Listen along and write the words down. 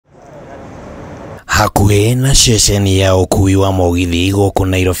Hakuhĩ na ceceni ya ũkui wa mũgithi gũkũ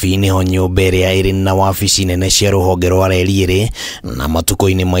Nairobi nĩho nyũmba ĩrĩa ĩrĩ na wabici nene cia rũhonge rwa reri ĩrĩ, na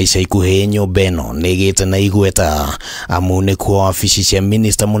matukũ-inĩ ma ica ikuhĩ nyũmba ĩno nĩ ĩgĩte na igweta amu nĩ kuo wabici cia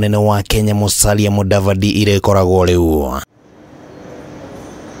minista munene wa Kenya Musalia Mudavadi irĩkoragwo rĩu.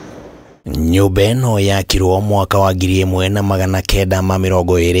 Nyumba ĩno yakirwo mwaka wa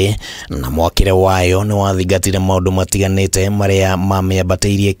 1920 na mwakire wayo nĩ wathingatire maundu matiganite maria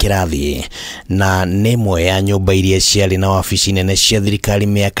mamĩambatĩirie kĩrathi, na nĩ imwe ya nyumba iria ciarĩ na wabici nene cia thirikari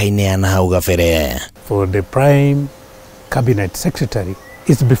mĩaka-inĩ ya nahau gabere. For the Prime Cabinet Secretary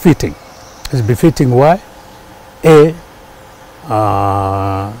is befitting. It's befitting why?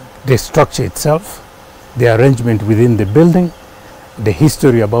 The structure itself, the arrangement within the building, the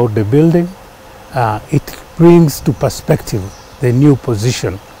history about the building, it brings to perspective the new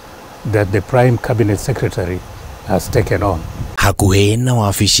position that the Prime Cabinet Secretary has taken on. Hakuhĩ na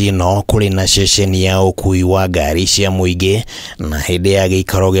wabici ĩno kũrĩ na ceceni ya ũkui wa ngari cia mũingĩ, na hĩndĩ ya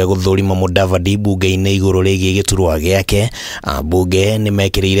gĩikaro gĩa gũthũrima Mudavadi mbunge-inĩ igũrũ rĩgiĩ gĩturwa gĩake, ambunge nĩ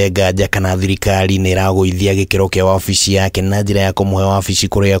mekĩrĩire nganja kana thirikari nĩ ĩragũithia gĩkĩro kĩa wabici yake na njĩra ya kũmũhe wabici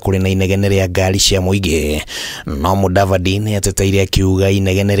kũrĩa kũrĩ na inegene rĩa ngari cia mũingĩ. No Mudavadi nĩ ateteire akiuga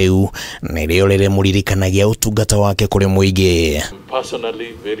inegene rĩu nĩrĩo rĩrĩmũririkanagia ũtungata wake kũrĩ mũingĩ.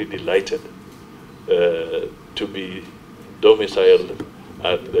 Personally very delighted to be domiciled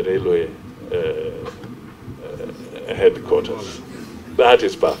at the railway headquarters. That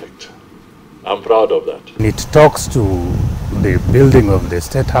is perfect. I'm proud of that. It talks to the building of the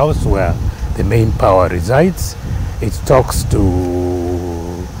State House where the main power resides. It talks to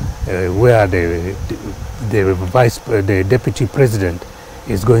where the deputy president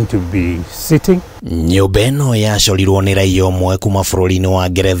is going to be sitting. Nyũmba ĩno yacorirwo nĩ raia ũmwe kuma bũrũri-inĩ wa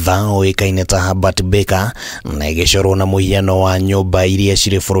Ngeretha ũĩkaine ta Herbert Baker, na ĩgĩcorwo na mũhiano wa nyũmba iria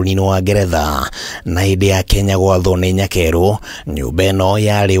cirĩ bũrũri-inĩ wa Ngeretha. Na hĩndĩ ya Kenya gwathwo nĩ nyakerũ, nyũmba ĩno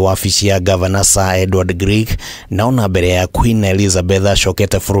yarĩ wabici ya Governor Sir Edward Greek, na ona mbere ya Queen Elizabeth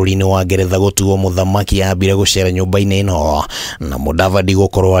acokete bũrũri-inĩ wa Ngeretha gũtuo mũthamaki ambire gũcera nyũmba-inĩ ĩno, na Mudavadi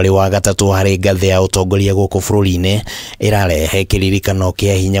gũkorwo arĩ wa gatatũ harĩ ngathĩ ya ũtongoria gũkũ bũrũri-inĩ ĩrarehe kĩririkano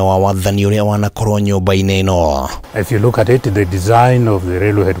kĩa hinya wa wathani ũrĩa wanakorwo nyũmba-inĩ ĩno. If you look at it, the design of the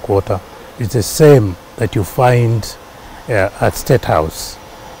railway headquarter is the same that you find at State House,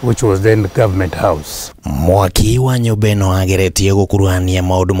 which was then Government House. Mwaki wa nyũmba ĩno ageretie gũkuruhania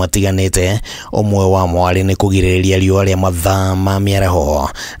maũndũ matiganite, ũmwe wa mwarĩ nĩ kũgirĩrĩria riũa rĩa mathaa ma mĩaraho,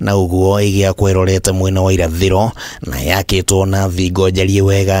 na ũguo ĩgĩakwo ĩrorete mwena wa irathĩro na yakĩtwo na thingo njarie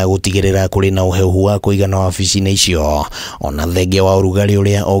wega gũtigĩrĩra kũrĩ na ũhehu wa kũigana wabici-inĩ icio, ona thengia wa ũrugarĩ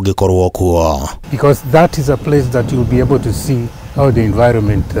ũrĩa ũngĩkorwo kuo. Because that is a place that you'll be able to see how the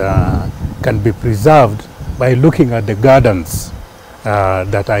environment can be preserved by looking at the gardens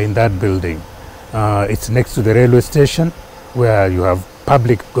that are in that building. It's next to the railway station where you have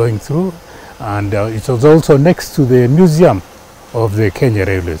public going through, and it was also next to the museum of the Kenya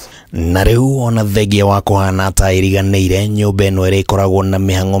Railways. Na rĩu ona thengia wa kũhana ta iriganĩire, nyũmba ĩno ĩrĩkoragwo na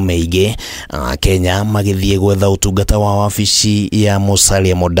mĩhang'o mĩingĩ, Kenya magĩthiĩ gwetha ũtungata wa wabici ya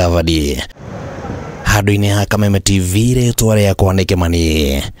Musalia Mudavadi. Handũ-inĩ ha Kameme TV rĩtwa rĩakwa nĩ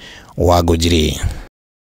Kĩmani wa Ngũnjiri.